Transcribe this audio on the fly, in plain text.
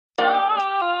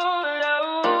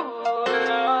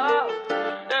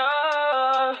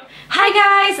Hi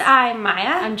guys, I'm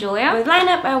Maya. I'm Julia. With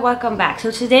TheLineUp and welcome back. So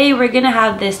today we're gonna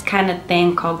have this kind of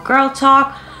thing called Girl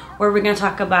Talk, where we're gonna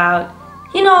talk about,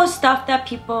 you know, stuff that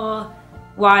people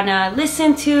wanna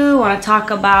listen to, wanna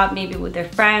talk about maybe with their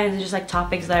friends, just like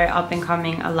topics that are up and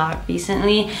coming a lot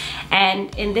recently.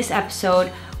 And in this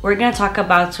episode, we're gonna talk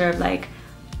about sort of like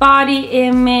body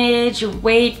image,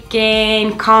 weight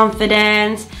gain,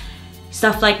 confidence,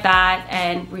 stuff like that,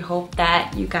 and we hope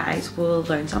that you guys will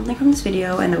learn something from this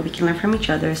video and that we can learn from each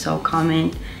other. So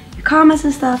comment your comments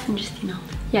and stuff and just, you know,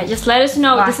 yeah, just let us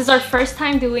know. This is our first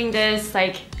time doing this,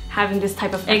 like having this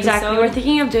type of episode. Exactly. We're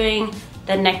thinking of doing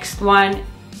the next one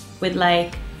with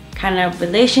like kind of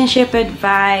relationship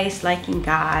advice, liking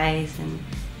guys and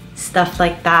stuff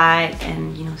like that.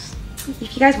 And you know,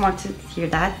 if you guys want to hear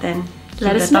that, then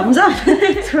let us know. Thumbs up.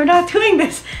 So we're not doing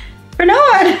this for no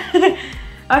one.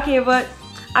 Okay, but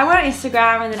I went on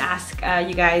Instagram and then ask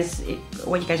you guys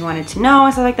what you guys wanted to know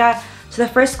and stuff like that. So the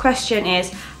first question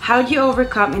is, how do you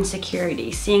overcome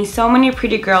insecurity? Seeing so many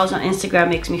pretty girls on Instagram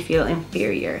makes me feel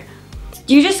inferior.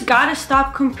 You just gotta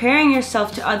stop comparing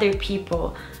yourself to other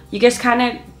people. You just kind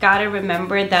of gotta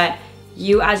remember that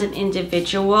you as an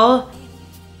individual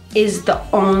is the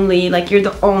only, like you're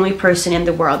the only person in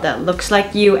the world that looks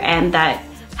like you and that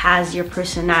has your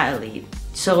personality.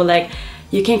 So like,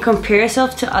 you can compare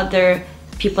yourself to other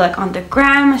people like on the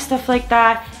gram and stuff like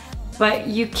that, but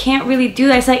you can't really do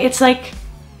that. It's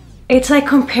like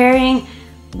comparing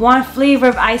one flavor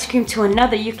of ice cream to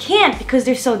another. You can't, because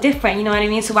they're so different, you know what I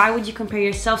mean? So why would you compare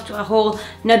yourself to a whole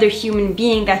another human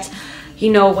being that's, you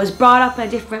know, was brought up in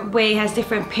a different way, has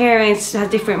different parents, has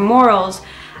different morals?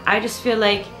 I just feel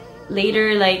like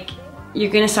later, like,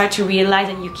 you're gonna start to realize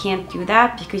that you can't do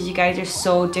that because you guys are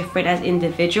so different as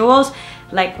individuals.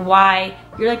 Like, why?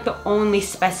 You're like the only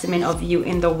specimen of you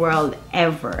in the world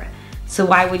ever. So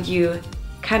why would you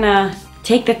kind of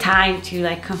take the time to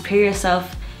like compare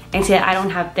yourself and say, I don't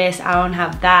have this, I don't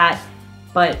have that,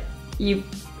 but you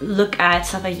look at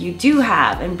stuff that you do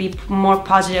have and be more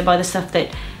positive about the stuff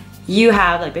that you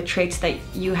have, like the traits that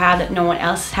you have that no one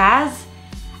else has.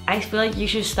 I feel like you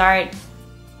should start,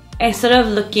 instead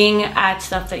of looking at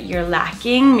stuff that you're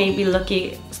lacking, maybe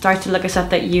start to look at stuff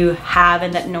that you have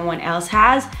and that no one else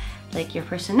has, like your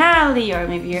personality or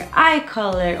maybe your eye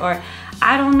color or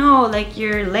I don't know, like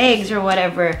your legs or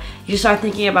whatever. You start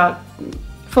thinking about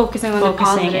focusing on the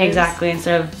positives. Exactly,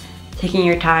 instead of taking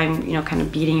your time, you know, kind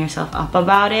of beating yourself up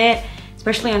about it.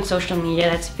 Especially on social media,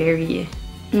 that's very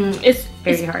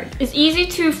hard. It's easy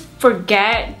to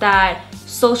forget that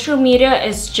social media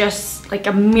is just like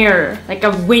a mirror, like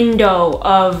a window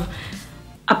of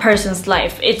a person's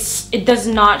life. It does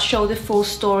not show the full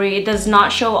story. It does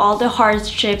not show all the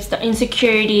hardships, the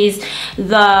insecurities,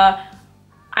 the, I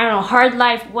don't know, hard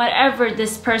life, whatever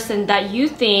this person that you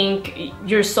think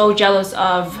you're so jealous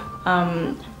of.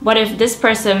 What if this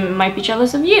person might be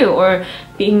jealous of you or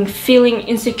feeling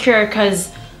insecure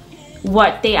because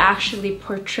what they actually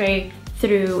portray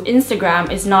through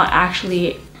Instagram is not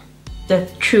actually the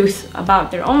truth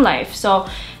about their own life. So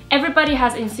everybody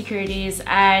has insecurities,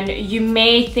 and you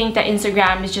may think that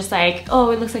Instagram is just like,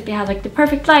 oh, it looks like they have like the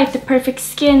perfect life, the perfect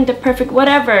skin, the perfect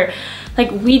whatever.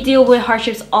 Like, we deal with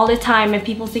hardships all the time and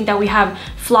people think that we have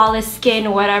flawless skin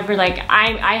or whatever. Like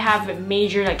I have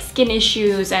major like skin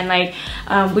issues, and like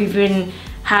we've been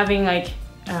having like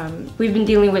we've been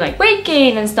dealing with like weight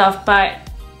gain and stuff, but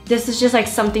this is just like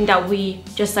something that we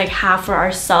just like have for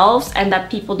ourselves and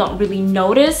that people don't really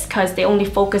notice because they only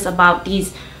focus about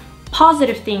these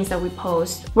positive things that we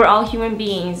post. We're all human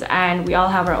beings and we all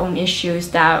have our own issues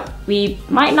that we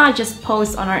might not just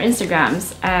post on our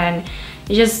Instagrams, and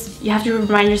you have to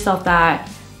remind yourself that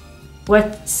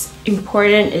what's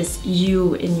important is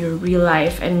you in your real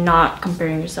life and not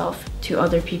comparing yourself to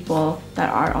other people that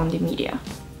are on the media.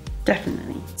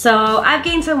 Definitely. So I've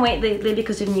gained some weight lately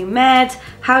because of new meds.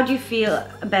 How do you feel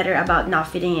better about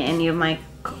not fitting in any of my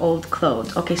old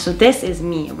clothes? Okay, so this is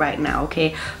me right now.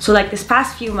 Okay, so like this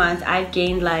past few months I've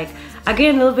gained a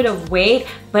little bit of weight,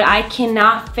 but I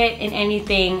cannot fit in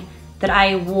anything that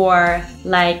I wore,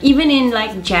 like even in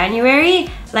like January.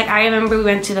 Like I remember we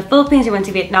went to the Philippines, we went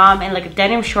to Vietnam, and like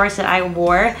denim shorts that I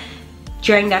wore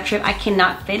during that trip I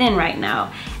cannot fit in right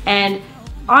now. And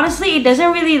honestly, it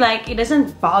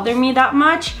doesn't bother me that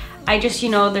much. I just, you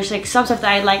know, there's like some stuff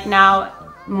that I like now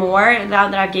more now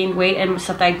that I've gained weight, and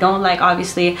stuff that I don't like,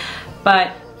 obviously.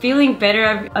 But feeling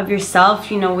better of yourself,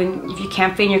 you know, if you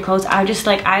can't fit in your clothes, I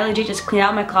legit just cleaned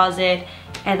out my closet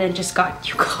and then just got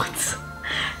new clothes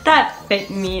that fit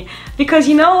me. Because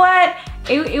you know what?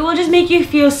 It will just make you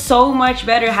feel so much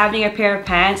better having a pair of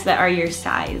pants that are your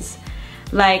size.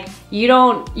 Like, you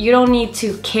don't need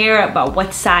to care about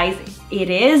what size it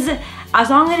is, as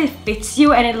long as it fits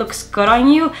you and it looks good on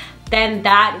you, then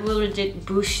that will legit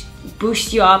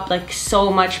boost you up like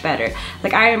so much better.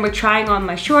 Like I remember trying on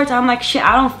my shorts, I'm like, shit,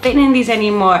 I don't fit in these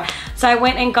anymore. So I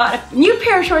went and got a new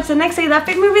pair of shorts the next day that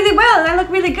fit me really well and I look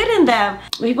really good in them.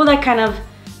 People that kind of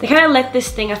let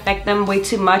this thing affect them way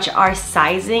too much are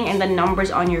sizing and the numbers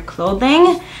on your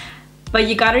clothing. But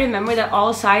you gotta remember that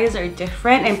all sizes are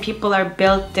different and people are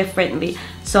built differently.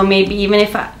 So maybe even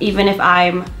if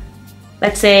I'm,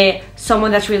 let's say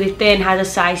someone that's really thin has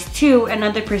a size 2,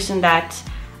 another person that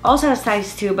also has a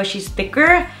size 2 but she's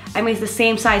thicker, I mean it's the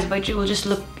same size but it will just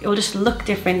look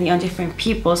differently on different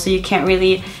people. So you can't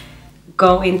really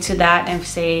go into that and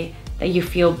say that you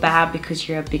feel bad because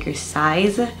you're a bigger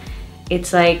size.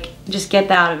 It's like, just get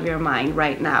that out of your mind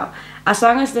right now. As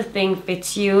long as the thing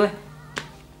fits you,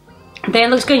 then it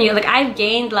looks good on you. Like I've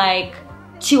gained like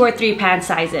 2 or 3 pant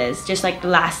sizes just like the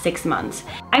last 6 months.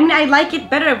 I mean, I like it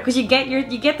better because you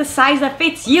get the size that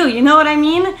fits you, you know what I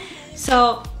mean?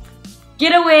 So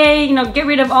get away, you know, get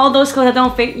rid of all those clothes that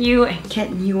don't fit you and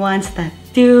get new ones that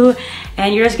do,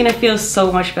 and you're just gonna feel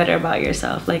so much better about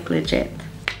yourself, like legit.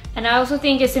 And I also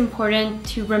think it's important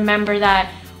to remember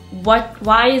that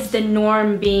why is the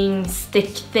norm being stick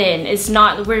thin? It's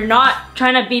not, we're not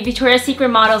trying to be Victoria's Secret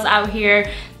models out here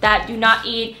that do not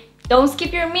eat. Don't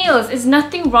skip your meals. There's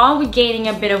nothing wrong with gaining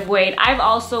a bit of weight. I've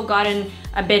also gotten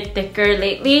a bit thicker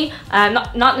lately.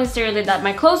 Not necessarily that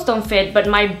my clothes don't fit, but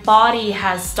my body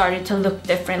has started to look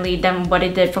differently than what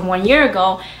it did from 1 year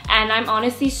ago. And I'm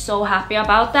honestly so happy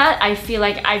about that. I feel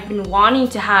like I've been wanting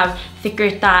to have thicker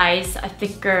thighs, a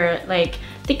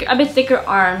bit thicker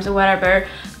arms or whatever,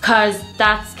 because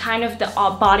that's kind of the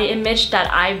body image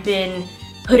that I've been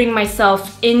putting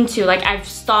myself into. Like I've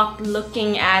stopped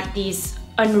looking at these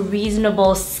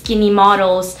unreasonable skinny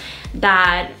models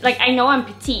that, like, I know I'm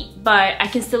petite, but I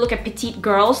can still look at petite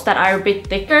girls that are a bit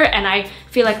thicker and I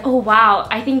feel like, oh wow,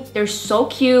 I think they're so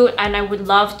cute and I would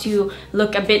love to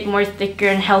look a bit more thicker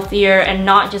and healthier and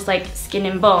not just like skin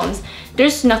and bones.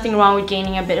 There's nothing wrong with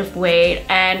gaining a bit of weight,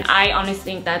 and I honestly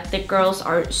think that thick girls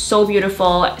are so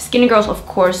beautiful. Skinny girls of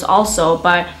course also,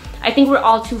 but I think we're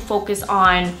all too focused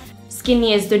on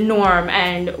skinny is the norm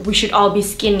and we should all be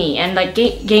skinny, and like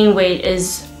gain weight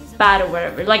is bad or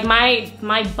whatever. Like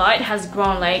my butt has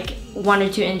grown like 1 or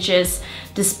 2 inches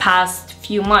this past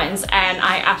few months and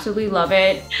I absolutely love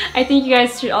it. I think you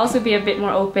guys should also be a bit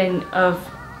more open of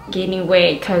gaining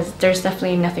weight because there's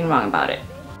definitely nothing wrong about it.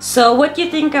 So what do you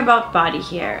think about body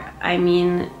hair? I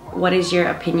mean, what is your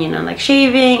opinion on like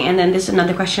shaving? And then this is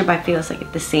another question, but I feel it's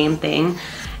like the same thing.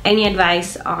 Any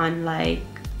advice on like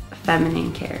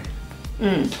feminine care?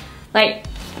 Like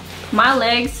my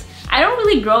legs, I don't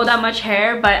really grow that much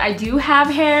hair, but I do have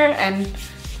hair and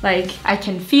like I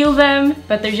can feel them,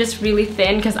 but they're just really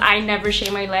thin because I never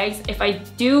shave my legs. If I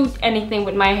do anything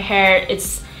with my hair,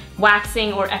 it's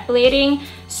waxing or epilating.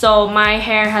 So my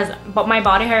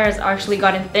body hair has actually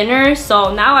gotten thinner.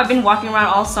 So now I've been walking around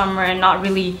all summer and not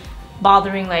really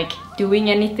bothering like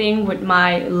doing anything with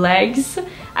my legs.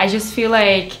 I just feel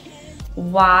like,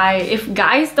 why, if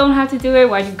guys don't have to do it,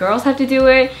 why do girls have to do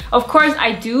it? Of course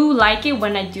I do like it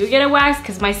when I do get a wax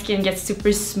because my skin gets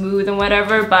super smooth and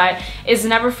whatever, but it's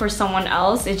never for someone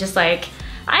else. It's just like,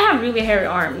 I have really hairy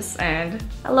arms and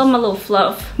I love my little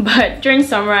fluff, but during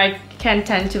summer I can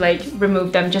tend to like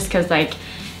remove them just because like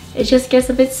it just gets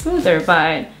a bit smoother.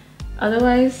 But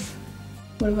otherwise,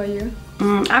 what about you?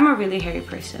 I'm a really hairy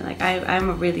person. Like I'm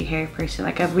a really hairy person.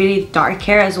 Like I have really dark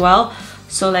hair as well.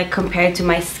 So like compared to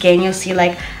my skin, you'll see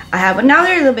like I have, now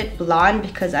they're a little bit blonde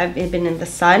because I've been in the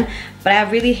sun, but I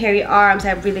have really hairy arms, I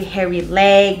have really hairy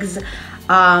legs.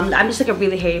 I'm just like a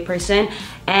really hairy person,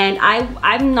 and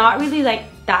I'm not really like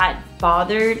that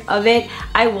bothered of it.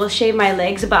 I will shave my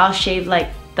legs, but I'll shave like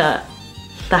the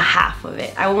half of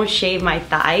it. I won't shave my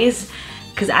thighs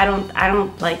because I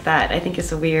don't like that. I think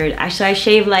it's weird. Actually, I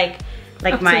shave like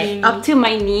up to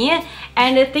my knee.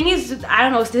 And the thing is, I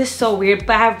don't know, this is so weird,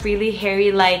 but I have really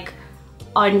hairy like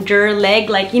under leg,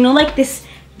 like, you know, like this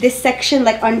section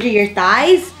like under your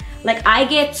thighs. Like I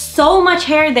get so much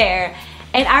hair there.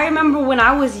 And I remember when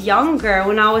I was younger,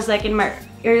 when I was like in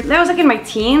my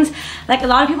teens, like a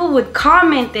lot of people would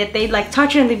comment that they'd like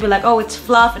touch it and they'd be like, oh, it's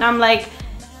fluff. And I'm like,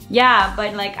 yeah,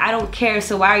 but like I don't care,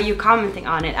 so why are you commenting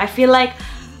on it? I feel like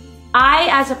I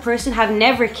as a person have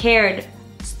never cared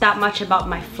that much about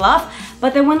my fluff,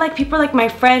 but then when like people like my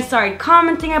friends started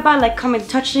commenting about it, like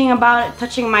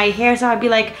touching my hair, so I'd be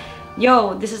like,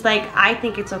 yo, this is like, I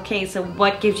think it's okay, so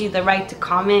what gives you the right to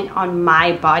comment on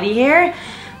my body hair?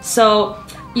 So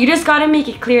you just gotta make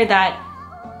it clear that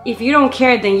if you don't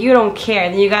care, then you don't care.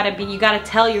 Then you gotta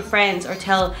tell your friends or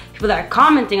tell people that are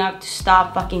commenting up to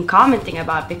stop fucking commenting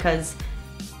about it, because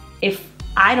if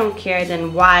I don't care,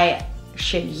 then why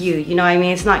should you? You know what I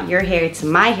mean? It's not your hair, it's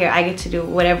my hair. I get to do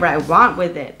whatever I want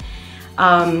with it.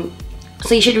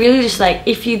 So you should really just like,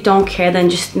 if you don't care, then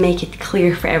just make it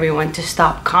clear for everyone to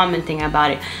stop commenting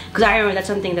about it. Because I remember that's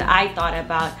something that I thought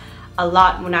about a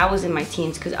lot when I was in my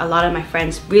teens, because a lot of my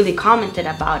friends really commented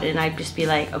about it, and I'd just be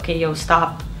like, okay, yo,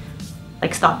 stop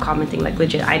commenting, like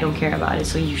legit, I don't care about it,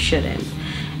 so you shouldn't.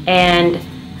 And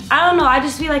I don't know, I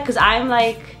just feel like, because I'm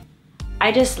like,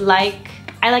 I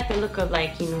like the look of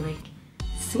like, you know, like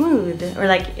smooth, or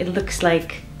like it looks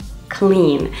like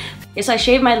clean. So I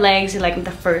shave my legs like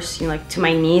the first, you know, like to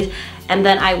my knees, and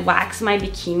then I wax my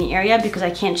bikini area because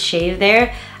I can't shave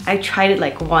there. I tried it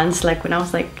like once, like when I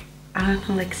was like, I don't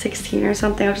know, like 16 or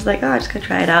something. I was just like, oh, I'm just gonna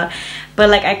try it out. But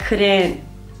like I couldn't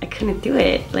do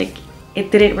it. Like it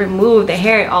didn't remove the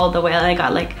hair all the way. I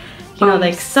got like, you know,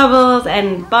 like stubbles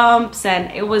and bumps,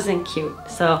 and it wasn't cute.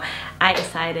 So I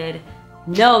decided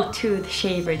no tooth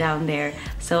shaver down there.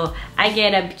 So I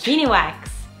get a bikini wax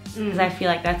because I feel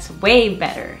like that's way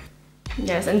better.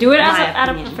 Yes, and do it as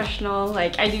a professional.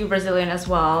 Like I do Brazilian as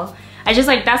well. I just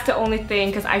like, that's the only thing,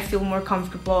 because I feel more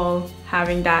comfortable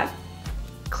having that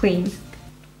clean.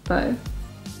 But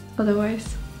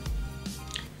otherwise,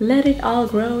 let it all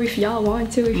grow if y'all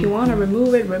want to. If you want to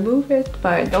remove it.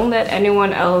 But don't let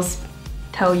anyone else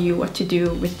tell you what to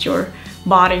do with your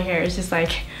body hair. It's just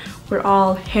like, we're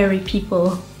all hairy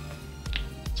people.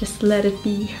 Just let it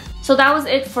be. So that was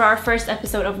it for our first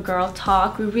episode of Girl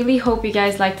Talk. We really hope you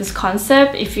guys like this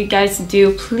concept. If you guys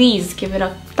do, please give it a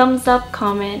thumbs up,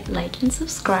 comment, like, and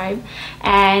subscribe.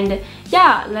 And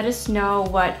yeah, let us know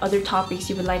what other topics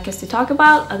you would like us to talk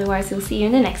about. Otherwise, we'll see you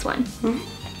in the next one.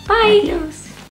 Bye! Adios.